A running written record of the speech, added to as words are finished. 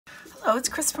Hello, it's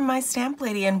Chris from My Stamp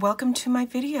Lady and welcome to my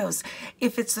videos.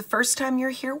 If it's the first time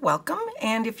you're here, welcome,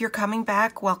 and if you're coming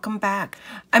back, welcome back.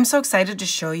 I'm so excited to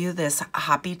show you this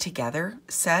Hoppy Together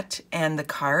set and the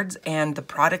cards and the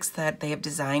products that they have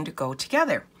designed to go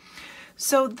together.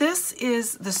 So this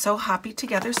is the So Hoppy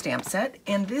Together stamp set,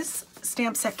 and this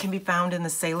stamp set can be found in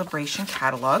the Sale-a-Bration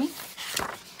catalog.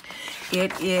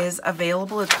 It is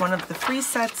available, it's one of the free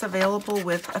sets available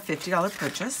with a $50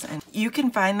 purchase, and you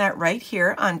can find that right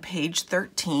here on page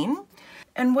 13.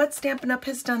 And what Stampin' Up!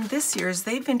 Has done this year is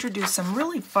they've introduced some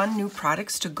really fun new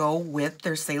products to go with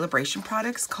their Sale-a-Bration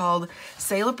products called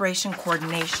Sale-a-Bration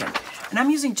Coordination. And I'm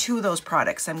using two of those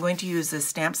products. I'm going to use this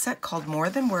stamp set called More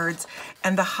Than Words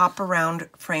and the Hop Around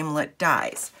Framelit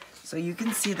dies. So you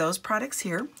can see those products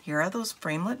here. Here are those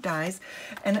framelit dies,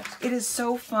 and it is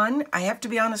so fun. I have to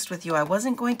be honest with you, I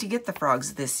wasn't going to get the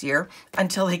frogs this year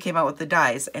until they came out with the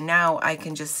dies, and now I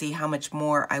can just see how much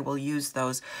more I will use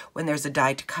those when there's a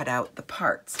die to cut out the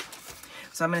parts.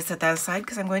 So I'm going to set that aside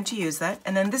because I'm going to use that.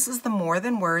 And then this is the More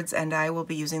Than Words, and I will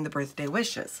be using the birthday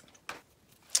wishes.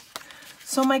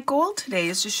 So my goal today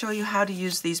is to show you how to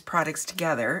use these products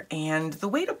together and the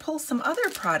way to pull some other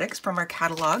products from our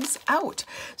catalogs out.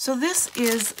 So this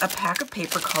is a pack of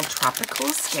paper called Tropical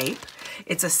Escape.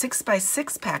 It's a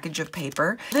 6x6 package of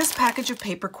paper. This package of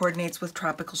paper coordinates with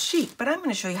Tropical Chic, but I'm going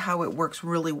to show you how it works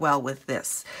really well with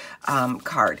this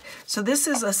card. So this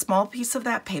is a small piece of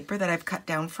that paper that I've cut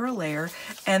down for a layer,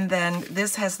 and then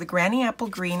this has the Granny Apple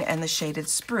Green and the Shaded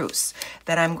Spruce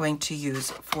that I'm going to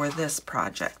use for this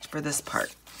project, for this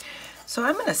part. So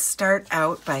I'm going to start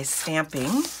out by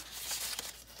stamping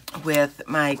with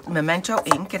my Memento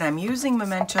ink, and I'm using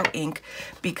Memento ink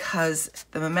because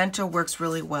the Memento works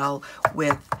really well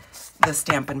with the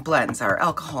Stampin' Blends, our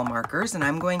alcohol markers, and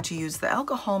I'm going to use the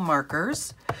alcohol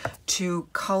markers to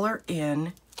color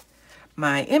in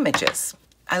my images.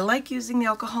 I like using the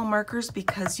alcohol markers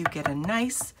because you get a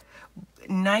nice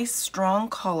strong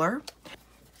color.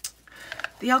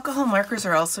 The alcohol markers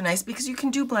are also nice because you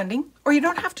can do blending or you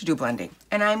don't have to do blending,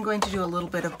 and I'm going to do a little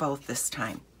bit of both this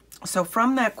time. So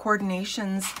from that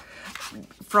Coordinations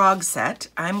frog set,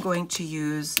 I'm going to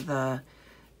use the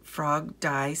frog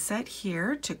die set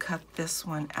here to cut this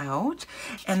one out.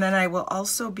 And then I will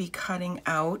also be cutting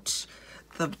out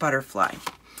the butterfly.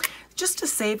 Just to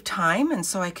save time, and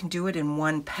so I can do it in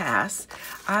one pass,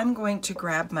 I'm going to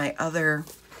grab my other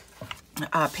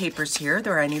papers here.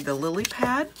 There I need the lily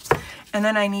pad, and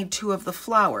then I need two of the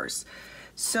flowers.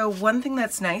 So one thing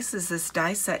that's nice is this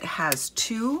die set has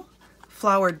two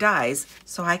flower dies,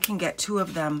 so I can get two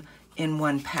of them in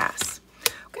one pass.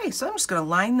 Okay, so I'm just going to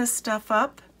line this stuff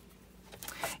up,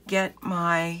 get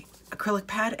my acrylic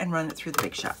pad, and run it through the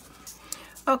Big Shot.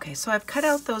 Okay, so I've cut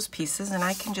out those pieces, and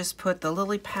I can just put the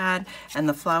lily pad and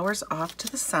the flowers off to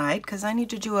the side because I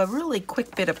need to do a really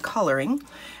quick bit of coloring.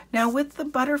 Now with the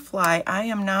butterfly, I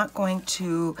am not going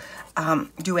to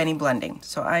do any blending,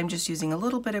 so I'm just using a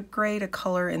little bit of gray to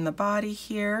color in the body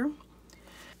here.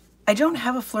 I don't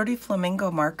have a Flirty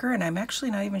Flamingo marker, and I'm actually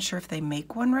not even sure if they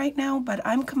make one right now, but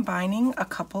I'm combining a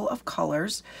couple of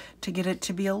colors to get it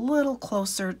to be a little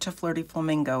closer to Flirty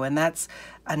Flamingo, and that's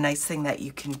a nice thing that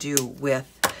you can do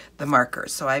with the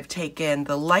markers. So I've taken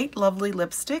the light Lovely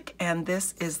lipstick, and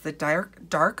this is the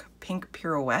dark pink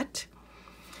Pirouette,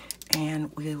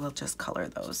 and we will just color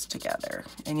those together.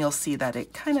 And you'll see that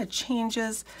it kind of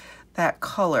changes that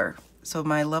color, so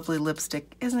my Lovely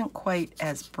lipstick isn't quite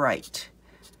as bright.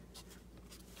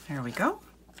 There we go.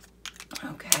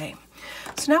 Okay,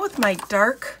 so now with my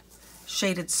dark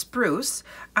Shaded Spruce,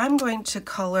 I'm going to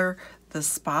color the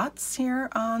spots here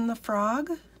on the frog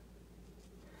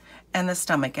and the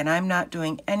stomach, and I'm not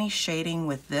doing any shading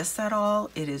with this at all.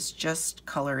 It is just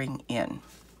coloring in.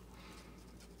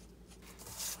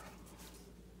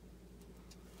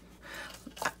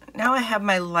 Now I have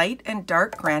my light and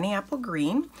dark Granny Apple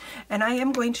Green, and I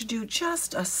am going to do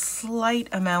just a slight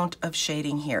amount of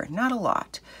shading here, not a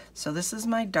lot. So this is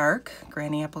my dark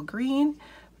Granny Apple Green. I'm going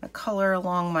to color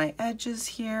along my edges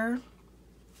here.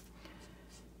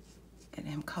 Get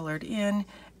him colored in,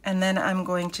 and then I'm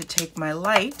going to take my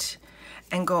light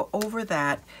and go over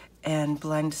that and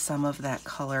blend some of that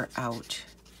color out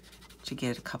to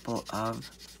get a couple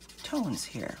of tones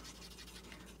here.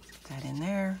 That in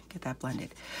there, get that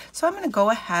blended. So I'm going to go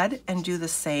ahead and do the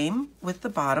same with the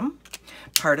bottom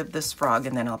part of this frog,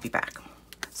 and then I'll be back.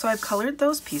 So I've colored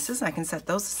those pieces, I can set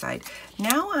those aside.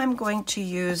 Now I'm going to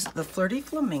use the Flirty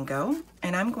Flamingo,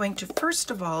 and I'm going to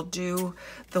first of all do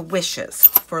the wishes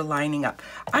for lining up.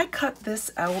 I cut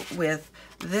this out with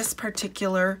this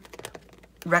particular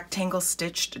rectangle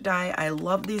stitched die. I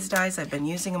love these dies. I've been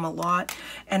using them a lot,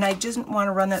 and I didn't want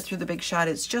to run that through the Big Shot.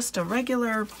 It's just a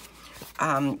regular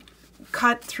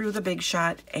cut through the Big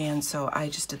Shot, and so I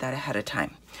just did that ahead of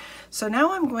time. So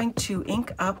now I'm going to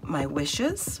ink up my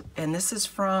wishes, and this is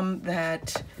from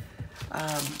that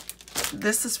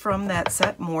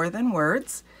set More Than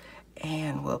Words.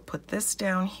 And we'll put this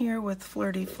down here with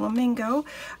Flirty Flamingo.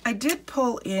 I did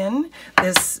pull in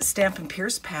this Stampin'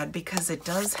 Pierce pad because it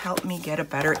does help me get a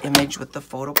better image with the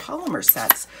photopolymer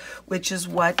sets, which is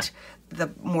what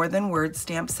the More Than Words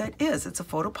stamp set is. It's a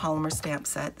photopolymer stamp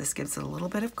set. This gives it a little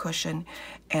bit of cushion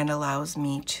and allows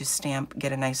me to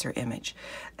get a nicer image.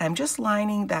 I'm just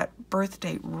lining that birth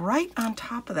date right on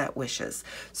top of that wishes,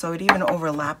 so it even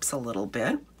overlaps a little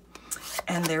bit.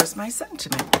 And there's my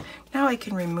sentiment. Now I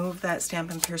can remove that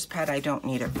Stampin' Pierce pad. I don't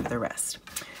need it for the rest.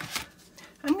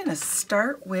 I'm going to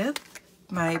start with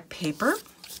my paper.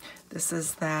 This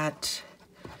is that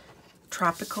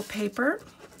tropical paper.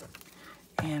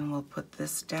 And we'll put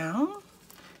this down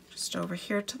just over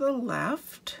here to the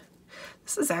left.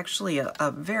 This is actually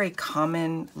a very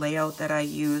common layout that I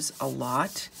use a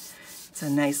lot. It's a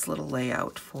nice little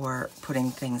layout for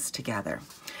putting things together.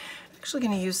 Actually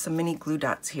going to use some mini glue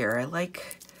dots here. I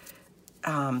like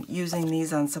using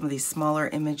these on some of these smaller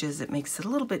images. It makes it a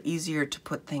little bit easier to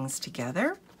put things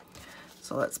together.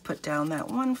 So let's put down that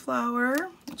one flower.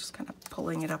 I'm just kind of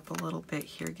pulling it up a little bit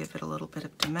here, give it a little bit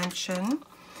of dimension.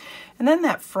 And then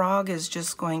that frog is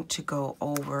just going to go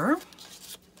over.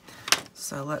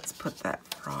 So let's put that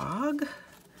frog.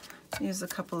 Use a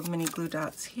couple of mini glue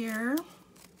dots here.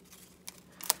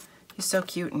 He's so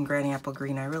cute in Granny Apple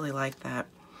Green. I really like that.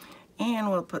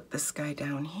 And we'll put this guy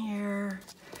down here.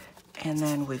 And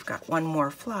then we've got one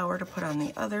more flower to put on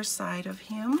the other side of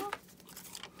him.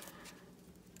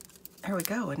 There we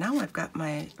go. And now I've got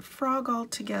my frog all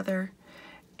together,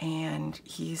 and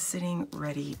he's sitting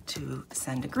ready to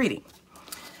send a greeting.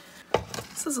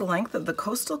 This is the length of the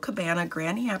Coastal Cabana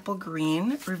Granny Apple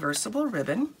Green reversible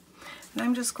ribbon. And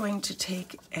I'm just going to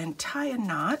take and tie a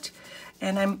knot,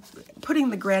 and I'm putting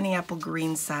the Granny Apple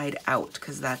Green side out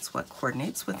because that's what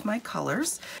coordinates with my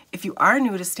colors. If you are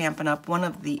new to Stampin' Up, one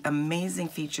of the amazing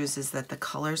features is that the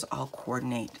colors all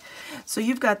coordinate. So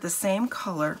you've got the same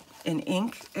color in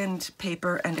ink and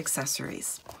paper and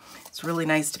accessories. It's really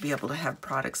nice to be able to have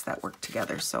products that work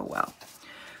together so well.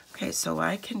 Okay, so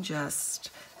I can just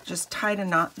tie a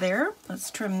knot there.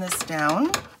 Let's trim this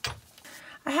down.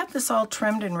 I have this all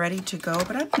trimmed and ready to go,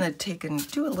 but I'm going to take and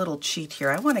do a little cheat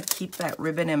here. I want to keep that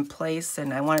ribbon in place,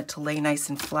 and I want it to lay nice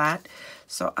and flat.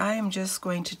 So I am just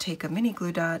going to take a mini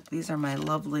glue dot. These are my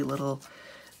lovely little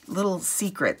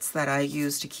secrets that I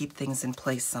use to keep things in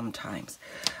place sometimes.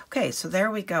 Okay, so there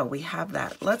we go. We have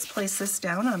that. Let's place this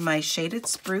down on my Shaded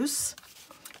Spruce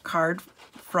card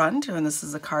front, and this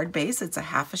is a card base. It's a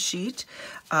half a sheet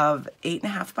of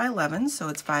 8.5 by 11, so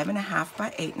it's 5.5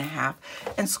 by 8.5,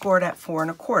 and scored at 4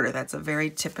 1/4. That's a very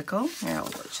typical, here, I'll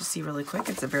let you see really quick,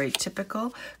 it's a very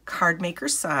typical card maker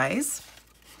size.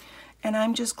 And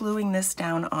I'm just gluing this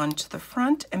down onto the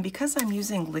front, and because I'm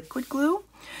using liquid glue,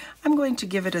 I'm going to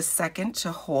give it a second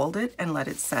to hold it and let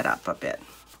it set up a bit.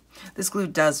 This glue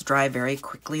does dry very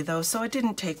quickly though, so it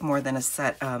didn't take more than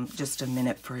just a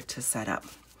minute for it to set up.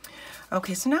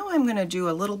 Okay, so now I'm going to do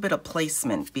a little bit of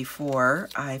placement before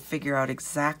I figure out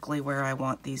exactly where I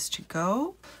want these to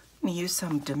go. I'm going to use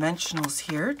some dimensionals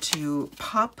here to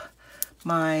pop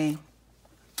my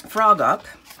frog up.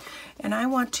 And I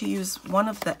want to use one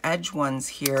of the edge ones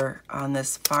here on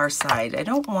this far side. I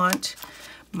don't want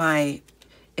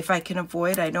if I can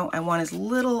avoid, I want as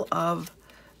little of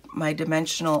my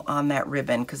dimensional on that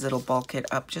ribbon because it'll bulk it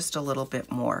up just a little bit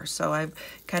more. So I've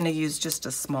kind of used just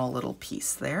a small little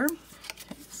piece there.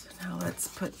 Now let's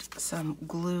put some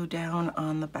glue down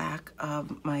on the back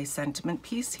of my sentiment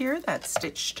piece here, that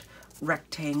stitched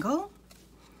rectangle.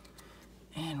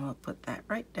 And we'll put that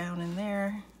right down in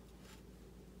there.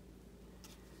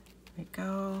 There we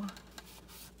go.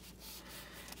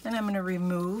 And I'm going to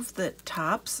remove the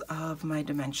tops of my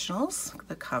dimensionals,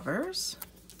 the covers.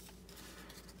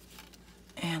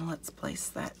 And let's place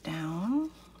that down.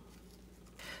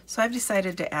 So I've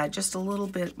decided to add just a little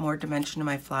bit more dimension to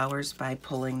my flowers by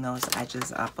pulling those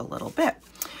edges up a little bit.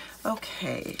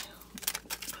 Okay,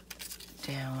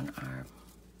 down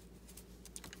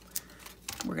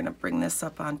we're gonna bring this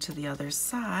up onto the other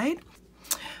side.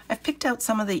 I've picked out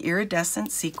some of the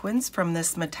iridescent sequins from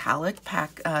this metallic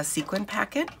sequin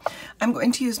packet. I'm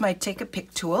going to use my Take a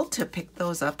Pick tool to pick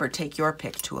those up, or Take Your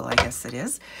Pick tool, I guess it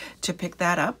is, to pick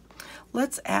that up.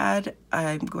 Let's add,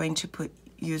 I'm going to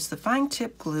use the fine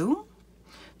tip glue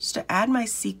just to add my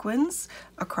sequins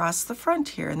across the front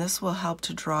here, and this will help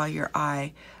to draw your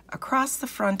eye across the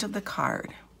front of the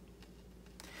card.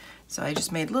 So I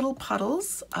just made little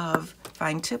puddles of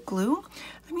fine tip glue.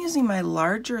 I'm using my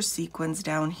larger sequins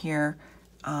down here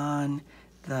on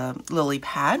the lily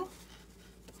pad.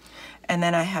 And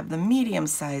then I have the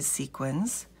medium-sized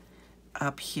sequins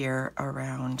up here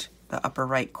around the upper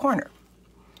right corner.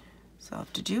 So all I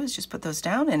have to do is just put those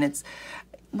down, and it's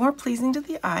more pleasing to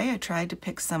the eye. I tried to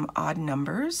pick some odd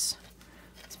numbers.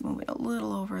 It's moving a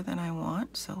little over than I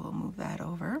want, so we'll move that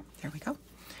over. There we go.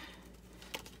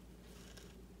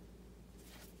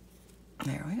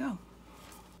 There we go.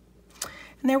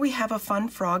 And there we have a fun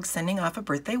frog sending off a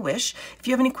birthday wish. If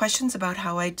you have any questions about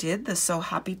how I did the So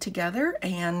Hoppy Together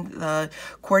and the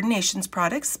coordinations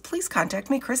products, please contact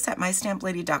me, Chris at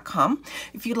mystamplady.com.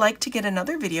 If you'd like to get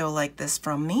another video like this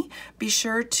from me, be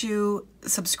sure to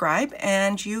subscribe,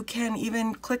 and you can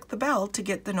even click the bell to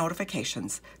get the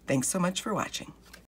notifications. Thanks so much for watching.